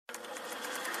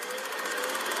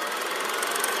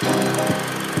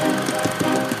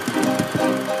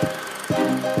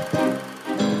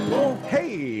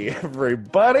Hey,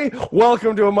 everybody.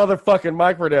 Welcome to a motherfucking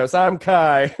microdose. I'm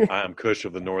Kai. I'm Kush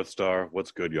of the North Star. What's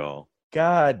good, y'all?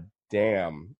 God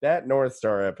damn. That North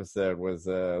Star episode was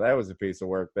that was a piece of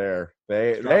work there.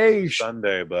 They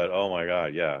Sunday, but oh my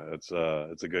god, yeah, it's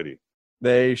a goodie.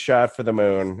 They shot for the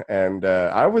moon, and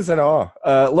I was in awe.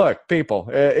 Look, people,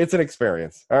 it's an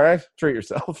experience. All right, treat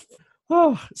yourself.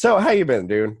 Oh, so how you been,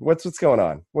 dude? What's going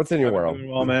on? What's in your world?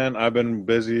 Doing well, man. I've been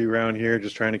busy around here,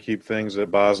 just trying to keep things at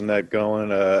Bosnet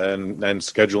going, and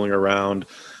scheduling around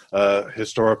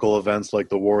historical events like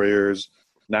the Warriors.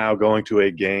 Now going to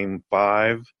a game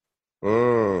 5.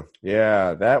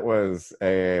 Yeah, that was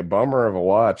a bummer of a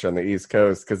watch on the East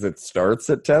Coast because it starts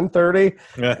at 10:30,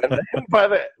 and then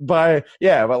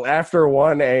but after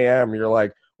 1 a.m. you're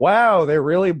like, wow, they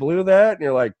really blew that, and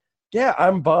you're like, yeah,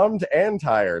 I'm bummed and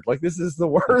tired. Like, this is the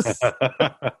worst.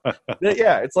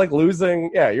 Yeah, it's like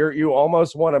losing. Yeah, you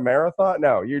almost won a marathon.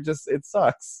 No, it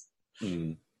sucks.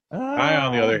 I,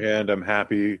 on the other hand, I'm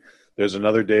happy there's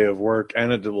another day of work,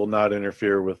 and it will not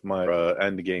interfere with my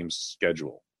end game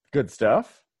schedule. Good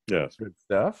stuff. Yes. Good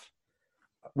stuff.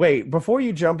 Wait, before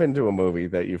you jump into a movie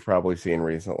that you've probably seen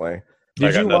recently,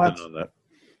 did you watch? On that.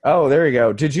 Oh, there you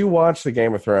go. Did you watch the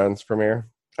Game of Thrones premiere?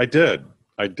 I did.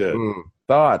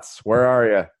 Thoughts? Where are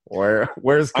you?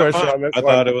 Where's Kush on this? I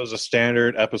thought it was a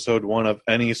standard episode 1 of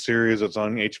any series that's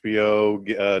on HBO,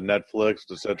 Netflix,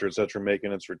 et cetera,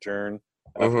 making its return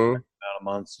after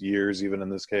months, years, even in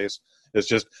this case. It's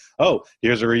just, oh,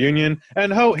 here's a reunion,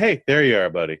 and oh, hey, there you are,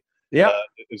 buddy. Yeah,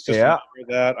 it's just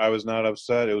that I was not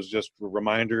upset. It was just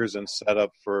reminders and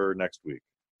setup for next week.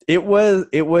 It was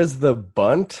the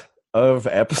bunt of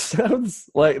episodes.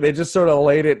 Like, they just sort of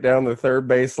laid it down the third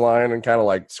base line and kind of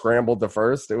like scrambled to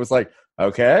first. It was like,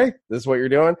 okay, this is what you're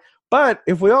doing. But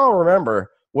if we all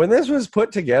remember, when this was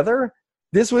put together,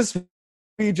 this was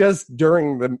just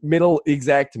during the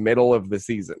exact middle of the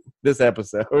season. This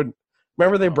episode,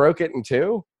 remember they broke it in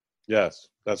 2. Yes,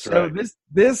 that's right. So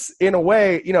this in a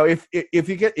way, you know, if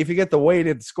you get the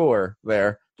weighted score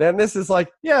there, then this is like,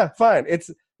 yeah, fine.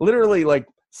 It's literally like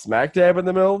smack dab in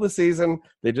the middle of the season.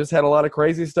 They just had a lot of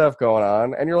crazy stuff going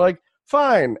on, and you're like,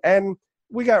 fine. And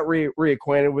we got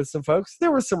reacquainted with some folks.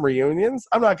 There were some reunions.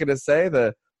 I'm not going to say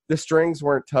the strings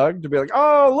weren't tugged to be like,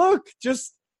 oh, look,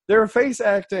 just they're face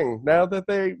acting now that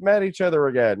they met each other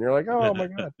again. You're like, oh my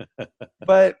God.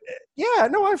 But yeah,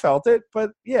 no, I felt it.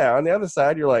 But yeah, on the other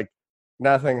side, you're like,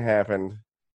 nothing happened.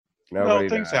 Nobody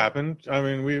things died. happened. I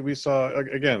mean, we saw,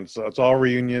 again, so it's all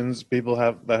reunions. People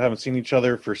that haven't seen each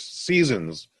other for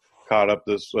seasons caught up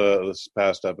this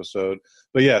past episode.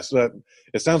 But yes,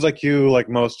 it sounds like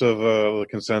most of the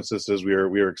consensus is we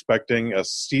were expecting a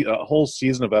whole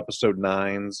season of episode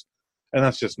 9s, and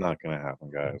that's just not going to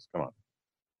happen, guys. Come on.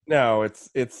 No, it's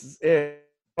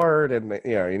hard, and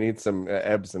you need some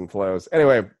ebbs and flows.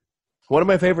 Anyway, one of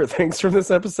my favorite things from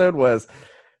this episode was,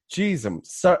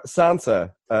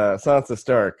 Sansa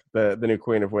Stark, the new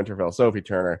Queen of Winterfell, Sophie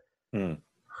Turner.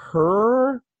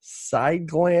 Her side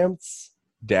glance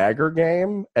dagger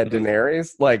game at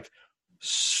Daenerys, like,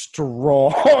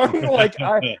 strong. Like,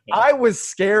 I was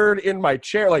scared in my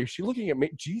chair. Like, is she looking at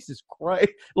me? Jesus Christ!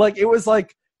 Like, it was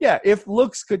like, yeah, if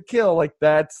looks could kill, like,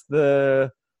 that's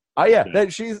the.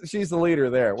 That she's the leader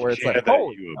there. Where it's like,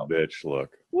 holy, you a bitch!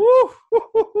 Look,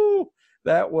 woo!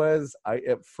 That was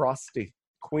Frosty.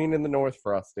 Queen in the North,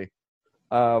 Frosty.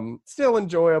 Still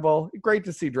enjoyable. Great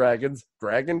to see dragons.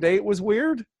 Dragon date was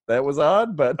weird. That was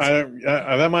odd, but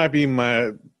that might be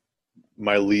my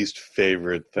least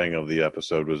favorite thing of the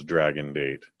episode was dragon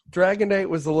date. Dragon date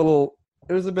was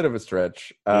it was a bit of a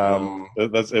stretch.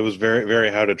 It was very,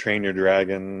 very How to Train Your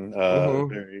Dragon.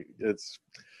 It's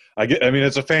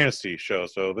a fantasy show,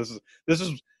 so this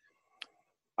is.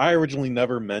 I originally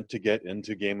never meant to get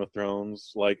into Game of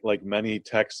Thrones. Like many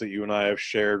texts that you and I have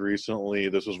shared recently,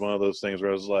 this was one of those things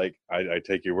where I was like, I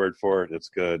take your word for it. It's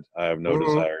good. I have no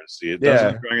desire to see it.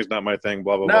 Dungeons & Dragons is not my thing,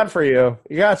 blah, blah, blah. Not for you.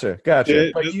 You gotcha. But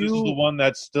this is the one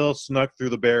that still snuck through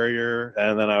the barrier,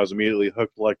 and then I was immediately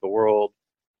hooked like the world.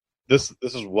 This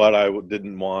is what I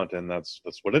didn't want, and that's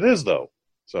what it is, though.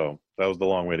 So that was the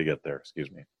long way to get there.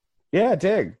 Excuse me. Yeah,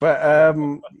 dig. But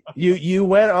you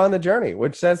went on the journey,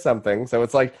 which says something. So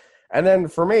it's like, and then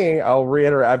for me, I'll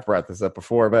reiterate, I've brought this up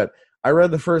before, but I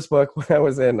read the first book when I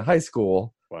was in high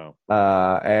school. Wow.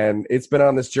 And it's been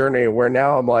on this journey where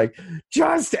now I'm like,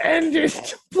 just end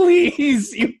it,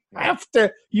 please. You have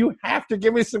to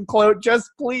give me some closure. Just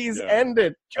please end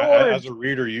it, George. As a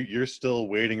reader, you're still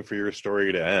waiting for your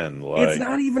story to end. Like, it's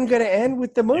not even going to end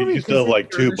with the movie. You still have like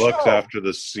 2 books after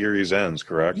the series ends,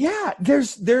 correct? Yeah,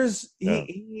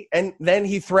 and then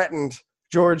he threatened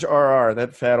George R.R.,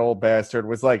 that fat old bastard,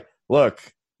 was like,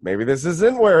 look, maybe this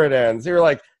isn't where it ends. You're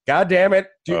like, God damn it.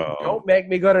 Don't make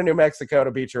me go to New Mexico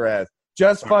to beat your ass.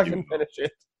 Just fucking finish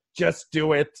it. Just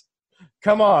do it.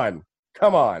 Come on.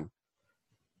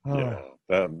 Yeah,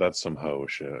 that's some hoe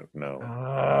shit.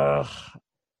 No.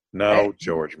 No,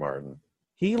 George Martin.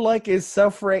 He is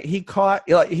suffering. He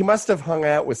must have hung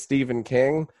out with Stephen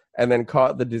King and then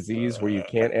caught the disease where you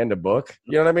can't end a book.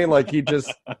 You know what I mean? Like he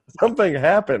just, something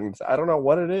happened. I don't know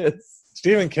what it is.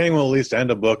 Stephen King will at least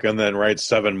end a book and then write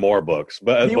 7 more books.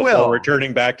 But before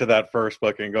returning back to that first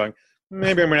book and going,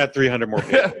 maybe I'm going to have 300 more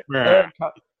pages.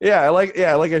 Yeah, like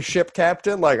a ship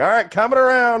captain. Like, all right, coming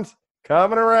around.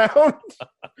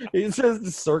 He's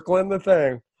just circling the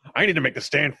thing. I need to make The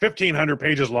Stand 1,500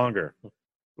 pages longer.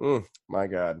 My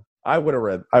God. I would have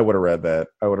read that. I would have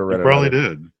read it. Probably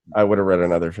did. I would have read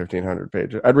another 1,500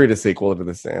 pages. I'd read a sequel to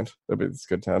The Stand. It's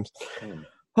good times.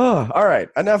 All right.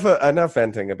 Enough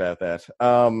venting about that.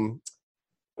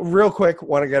 Real quick,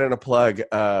 want to get in a plug.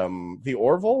 The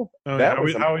Orville. How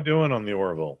are we doing on the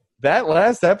Orville? That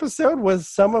last episode was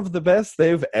some of the best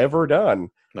they've ever done.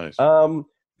 Nice.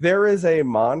 There is a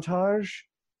montage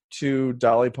to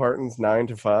Dolly Parton's 9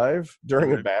 to 5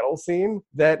 during a battle scene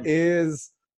that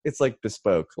is, it's like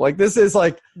bespoke. Like this is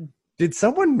like, did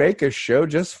someone make a show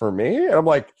just for me? And I'm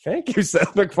like, thank you,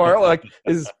 Seth MacFarlane. Like,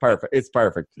 this is perfect. It's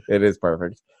perfect. It is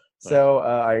perfect. So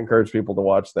I encourage people to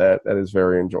watch that. That is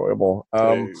very enjoyable.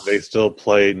 They still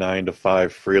play 9 to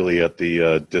 5 freely at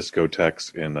the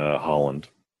discotheques in Holland.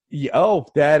 Yeah,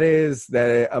 that is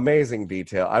amazing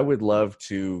detail. I would love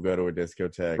to go to a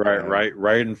discotheque.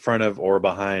 Right in front of or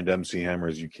behind MC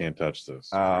Hammer's You Can't Touch This.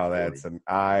 Oh,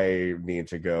 I need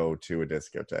to go to a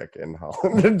discotheque in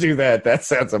Holland to do that. That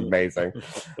sounds amazing.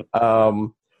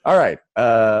 All right.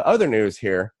 Other news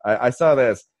here. I saw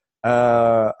this.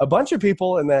 A bunch of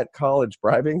people in that college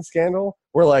bribing scandal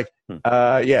were like,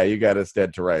 yeah, you got us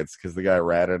dead to rights because the guy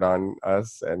ratted on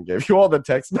us and gave you all the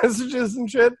text messages and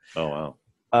shit. Oh, wow.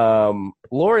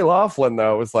 Lori Loughlin,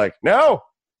 though, was like, no,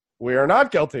 we are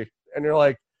not guilty. And you're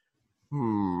like,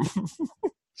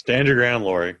 Stand your ground,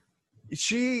 Lori.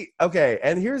 Okay,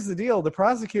 and here's the deal. The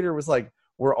prosecutor was like,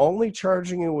 we're only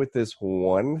charging you with this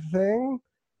one thing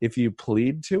if you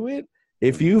plead to it.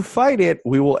 If you fight it,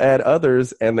 we will add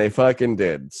others, and they fucking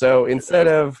did. So instead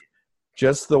of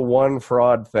just the one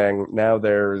fraud thing, now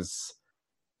there's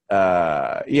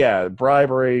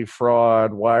bribery,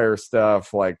 fraud, wire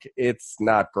stuff. Like, it's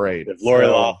not great. If Lori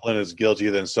Loughlin is guilty,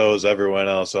 then so is everyone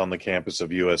else on the campus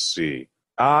of USC.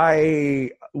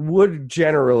 I would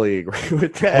generally agree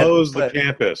with that. Close the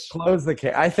campus. Close the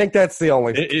campus. I think that's the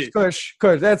only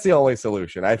that's the only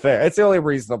solution. I think it's the only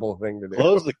reasonable thing to do.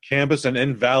 Close the campus and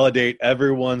invalidate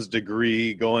everyone's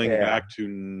degree going back to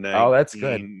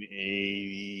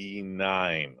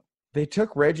 1989. They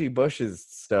took Reggie Bush's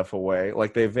stuff away.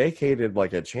 Like, they vacated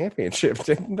like a championship,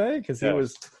 didn't they? Because he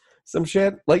was some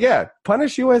shit. Like,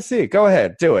 punish USC. Go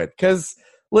ahead, do it. Because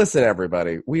listen,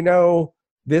 everybody, we know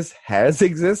this has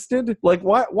existed. Like,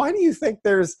 why do you think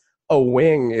there's a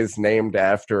wing is named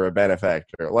after a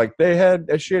benefactor? Like, they had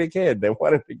a shitty kid. They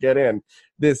wanted to get in.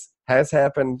 This has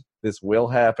happened. This will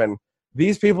happen.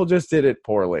 These people just did it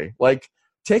poorly. Like,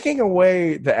 taking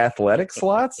away the athletic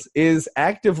slots is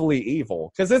actively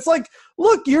evil. Because it's like,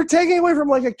 look, you're taking away from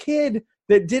like a kid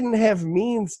that didn't have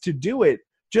means to do it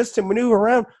just to maneuver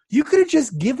around. You could have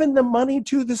just given the money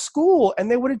to the school and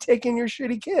they would have taken your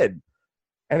shitty kid.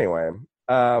 Anyway,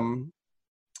 I'm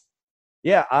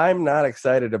not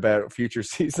excited about future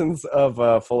seasons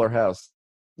of Fuller House.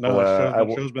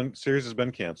 No, series has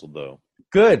been canceled though.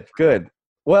 Good.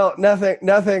 Well, nothing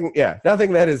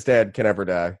that is dead can ever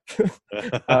die.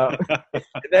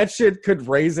 That shit could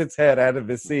raise its head out of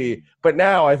the sea, but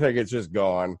now I think it's just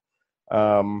gone.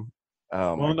 And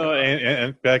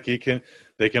Becky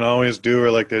they can always do her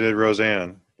like they did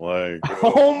Roseanne. Like,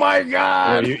 oh my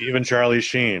God! Even Charlie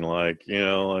Sheen, like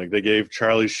they gave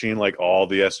Charlie Sheen like all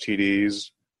the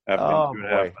STDs after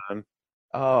 2.5 months.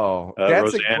 Oh,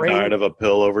 that's Roseanne died of a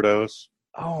pill overdose.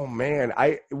 Oh man,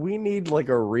 we need like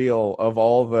a reel of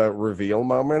all the reveal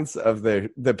moments of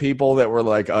the people that were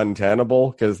like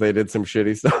untenable because they did some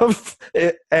shitty stuff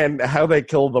and how they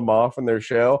killed them off in their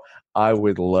show. I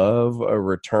would love a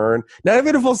return. Not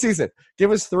even a full season. Give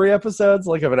us 3 episodes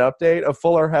like of an update of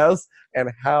Fuller House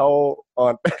and how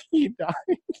Aunt Becky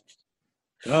died.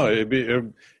 No, it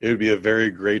would be a very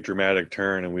great dramatic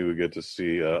turn, and we would get to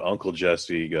see Uncle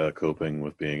Jesse coping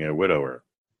with being a widower.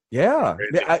 Yeah.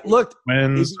 Look,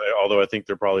 twins, although I think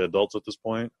they're probably adults at this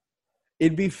point.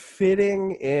 It'd be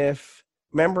fitting if,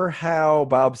 remember how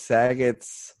Bob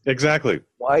Saget's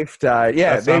wife died?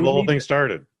 Yeah. That's how the whole thing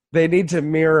started. They need to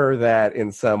mirror that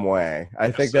in some way.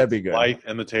 I think that'd be good. Life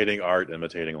imitating art,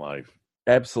 imitating life.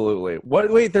 Absolutely.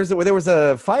 Wait, there was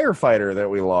a firefighter that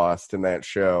we lost in that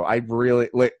show. I really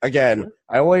again,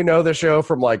 I only know the show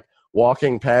from like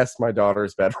walking past my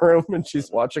daughter's bedroom and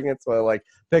she's watching it, so I like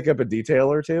pick up a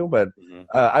detail or two. But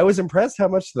I was impressed how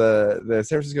much the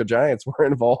San Francisco Giants were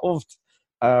involved.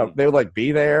 They would like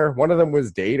be there. One of them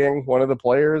was dating one of the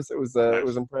players. It was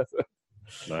impressive.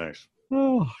 Nice.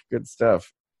 Oh, good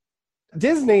stuff.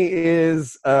 Disney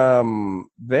is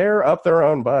they're up their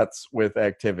own butts with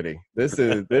activity. This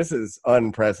is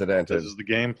unprecedented. This is the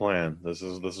game plan. This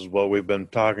is what we've been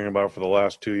talking about for the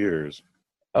last 2 years.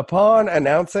 Upon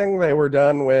announcing they were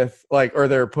done with or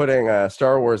they're putting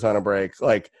Star Wars on a break,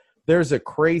 there's a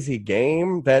crazy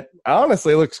game that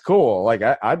honestly looks cool.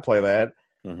 I'd play that.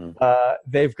 Mm-hmm.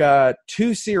 They've got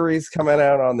 2 series coming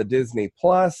out on the Disney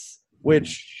Plus,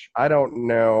 which I don't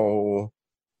know.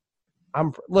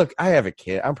 I have a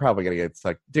kid. I'm probably gonna get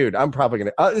sucked, dude. I'm probably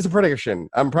gonna. It's a prediction.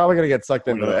 I'm probably gonna get sucked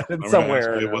into that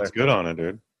somewhere. What's good on it,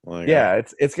 dude?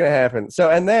 It's gonna happen. So,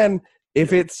 and then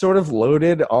if it's sort of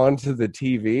loaded onto the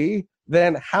TV,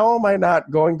 then how am I not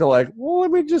going to let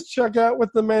me just check out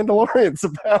what the Mandalorian's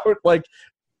about?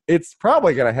 It's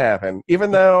probably gonna happen,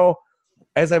 even though,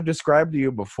 as I've described to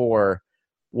you before,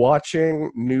 watching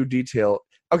new detail.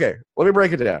 Okay, let me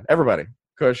break it down. Everybody,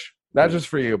 Kush, not just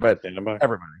for you, but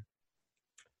everybody.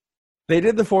 They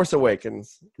did The Force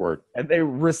Awakens. Word. And they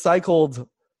recycled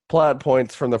plot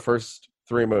points from the first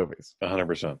 3 movies.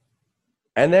 100%.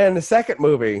 And then the second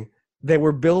movie, they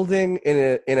were building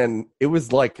it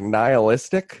was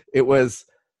nihilistic. It was,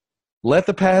 let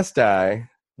the past die.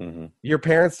 Mm-hmm. Your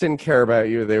parents didn't care about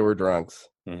you. They were drunks.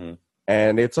 Mm-hmm.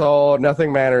 And it's all,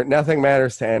 nothing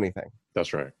matters to anything.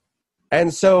 That's right.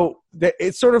 And so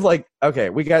it's sort of okay,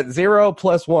 we got 0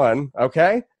 plus 1,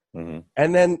 okay? Mm-hmm.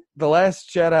 And then The Last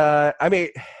Jedi, I mean,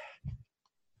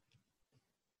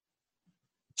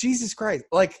 Jesus Christ.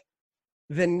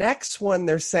 The next one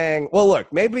they're saying, well,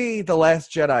 look, maybe The Last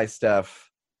Jedi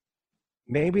stuff,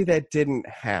 maybe that didn't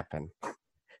happen.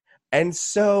 And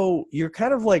so you're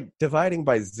kind of dividing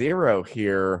by 0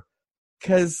 here,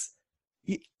 because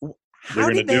they're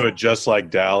going to do it just like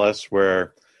Dallas,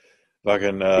 where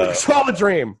fucking it was all a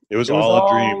dream. It was all a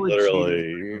dream,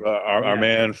 literally. Our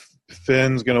man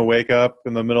Finn's going to wake up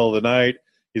in the middle of the night.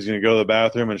 He's going to go to the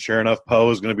bathroom, and sure enough,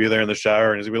 Poe is going to be there in the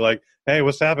shower, and he's going to be like, "Hey,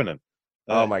 what's happening?"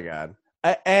 Oh my God!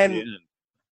 And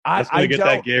that's going to get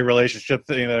that gay relationship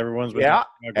thing that everyone's been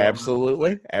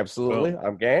absolutely. Boom.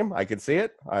 I'm game. I can see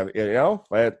it.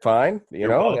 Fine.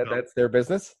 That's their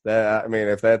business. I mean,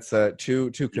 if that's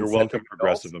too you're welcome,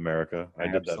 progressive America. I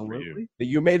did that for you.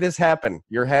 You made this happen.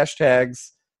 Your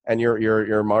hashtags and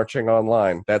you're marching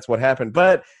online. That's what happened.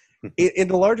 But in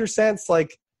the larger sense,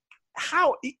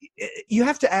 how you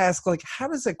have to ask, how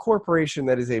does a corporation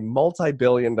that is a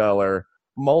multi-billion-dollar,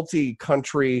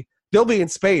 multi-country, they'll be in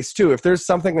space too. If there's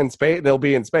something in space, they'll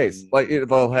be in space.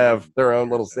 They'll have their own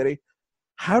little city.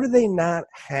 How do they not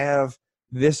have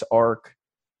this arc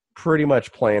pretty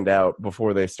much planned out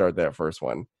before they start that first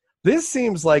one? This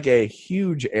seems like a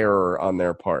huge error on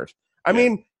their part. I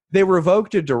mean, they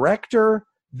revoked a director.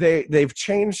 They've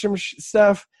changed some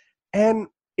stuff, and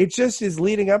it just is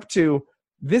leading up to,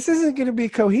 this isn't going to be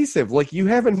cohesive. You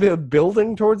haven't been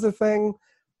building towards a thing.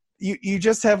 You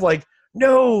just have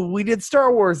no, we did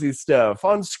Star Warsy stuff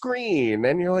on screen,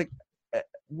 and you're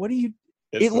what do you?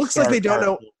 It looks like they don't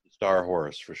know. Star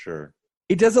Horse for sure.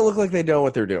 It doesn't look like they know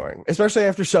what they're doing, especially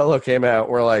after Solo came out.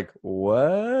 We're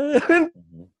what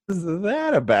is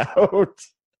that about?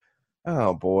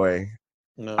 Oh boy!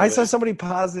 No, I saw somebody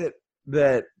posit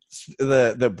that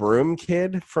the broom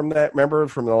kid from that, remember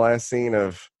from the last scene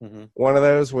of one of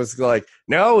those, was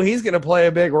no, he's going to play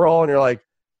a big role, and you're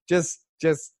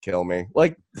just kill me.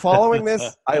 Following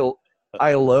this,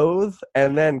 I loathe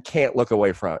and then can't look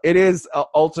away from it. It is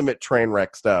ultimate train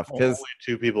wreck stuff, because only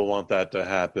 2 people want that to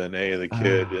happen: A, the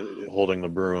kid holding the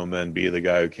broom, and B, the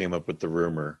guy who came up with the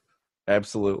rumor.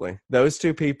 Absolutely, those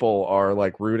 2 people are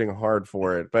rooting hard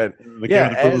for it. But the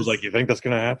kid was you think that's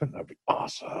going to happen? That'd be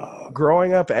awesome.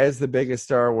 Growing up as the biggest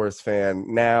Star Wars fan,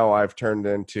 now I've turned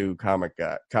into comic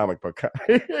book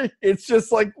guy. It's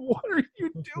just what are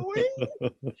you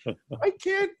doing? I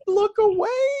can't look away.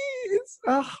 It's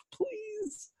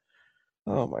please.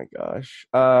 Oh my gosh.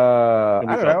 I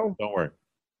don't know. Don't worry.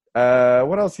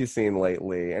 What else you seen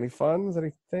lately? Any funs?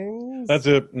 Any things? That's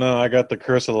it. No, I got the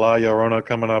Curse of La Llorona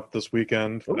coming up this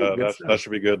weekend. Ooh, that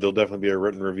should be good. There'll definitely be a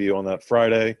written review on that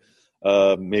Friday.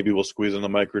 Maybe we'll squeeze in a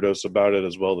microdose about it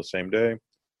as well the same day.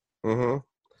 Mm-hmm.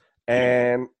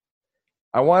 And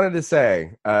I wanted to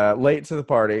say, late to the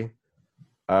party,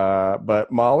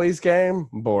 But Molly's Game,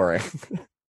 boring.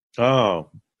 Oh,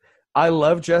 I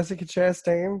love Jessica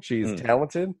Chastain. She's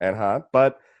talented and hot,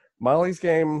 but Molly's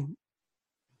Game,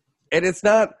 and it's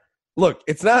not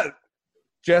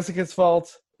Jessica's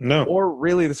fault. no. Or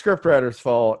really the scriptwriter's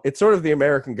fault. It's sort of the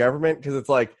American government, because it's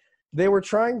like they were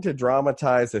trying to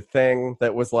dramatize a thing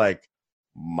that was like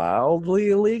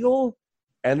mildly illegal,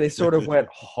 and they sort of went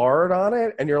hard on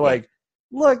it. And you're like,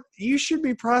 look, you should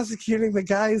be prosecuting the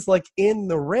guys like in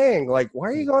the ring. Like, why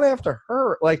are you going after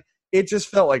her? Like, it just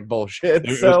felt like bullshit. It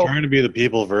was So trying to be the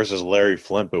people versus Larry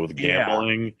Flint, but with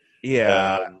gambling.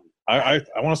 yeah. I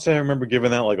want to say I remember giving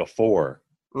that like a 4.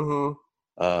 Mm-hmm.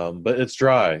 But it's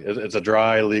dry. It's a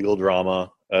dry legal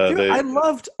drama. I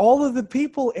loved all of the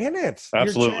people in it.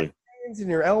 Absolutely. And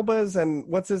your Elbas and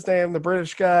what's his name, the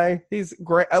British guy. He's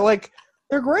great.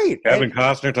 They're great. Kevin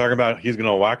Costner talking about he's going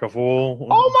to whack a fool.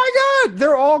 Oh my God,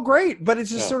 they're all great. But it's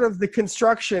just sort of the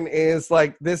construction is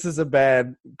like, this is a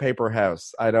bad paper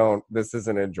house. This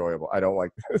isn't enjoyable. I don't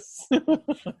like this.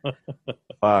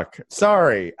 Fuck.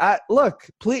 Sorry. Look,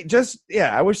 please,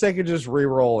 I wish they could just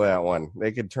re-roll that one.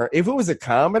 They could if it was a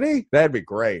comedy, that'd be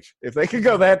great. If they could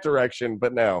go that direction,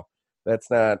 but no. That's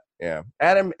not, yeah.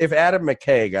 If Adam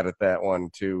McKay got it that one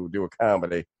to do a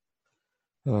comedy.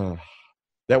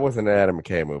 That wasn't an Adam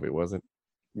McKay movie, was it?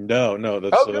 No.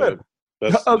 That's good.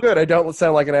 Good. I don't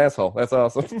sound like an asshole. That's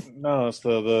awesome. No, it's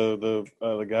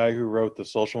the guy who wrote The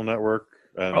Social Network.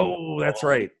 And that's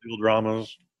right. Legal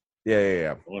dramas.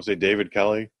 Yeah. I want to say David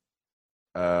Kelly.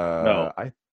 No.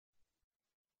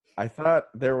 I thought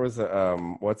there was a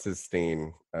what's his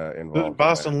Steen involved?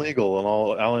 Boston Legal and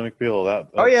all Ally McBeal.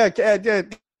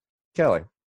 Kelly.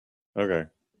 Okay,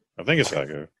 I think it's that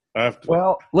good. I have to.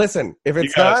 Well, listen, if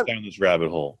it's you not down this rabbit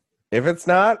hole. If it's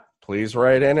not, please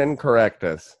write in and correct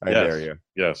us. I dare you.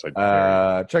 Yes, I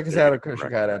dare you. Check us out at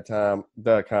CushyGuy.com,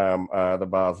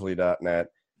 thebosley.net.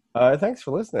 Thanks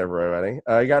for listening, everybody.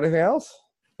 You got anything else?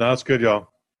 No, it's good, y'all.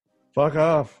 Fuck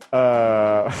off.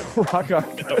 Rock on.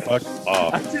 Fuck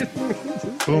off. I didn't mean to say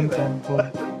Boom, that. boom, boom.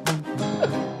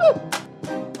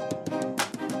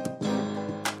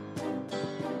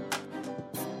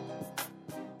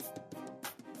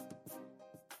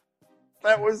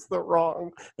 That was the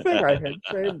wrong thing I had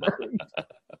chambered.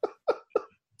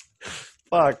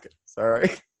 Fuck. Sorry.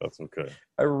 That's okay.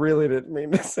 I really didn't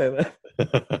mean to say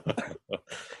that.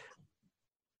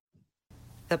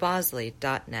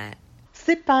 thebosley.net.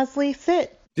 Sit, Bosley,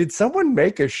 sit. Did someone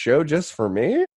make a show just for me?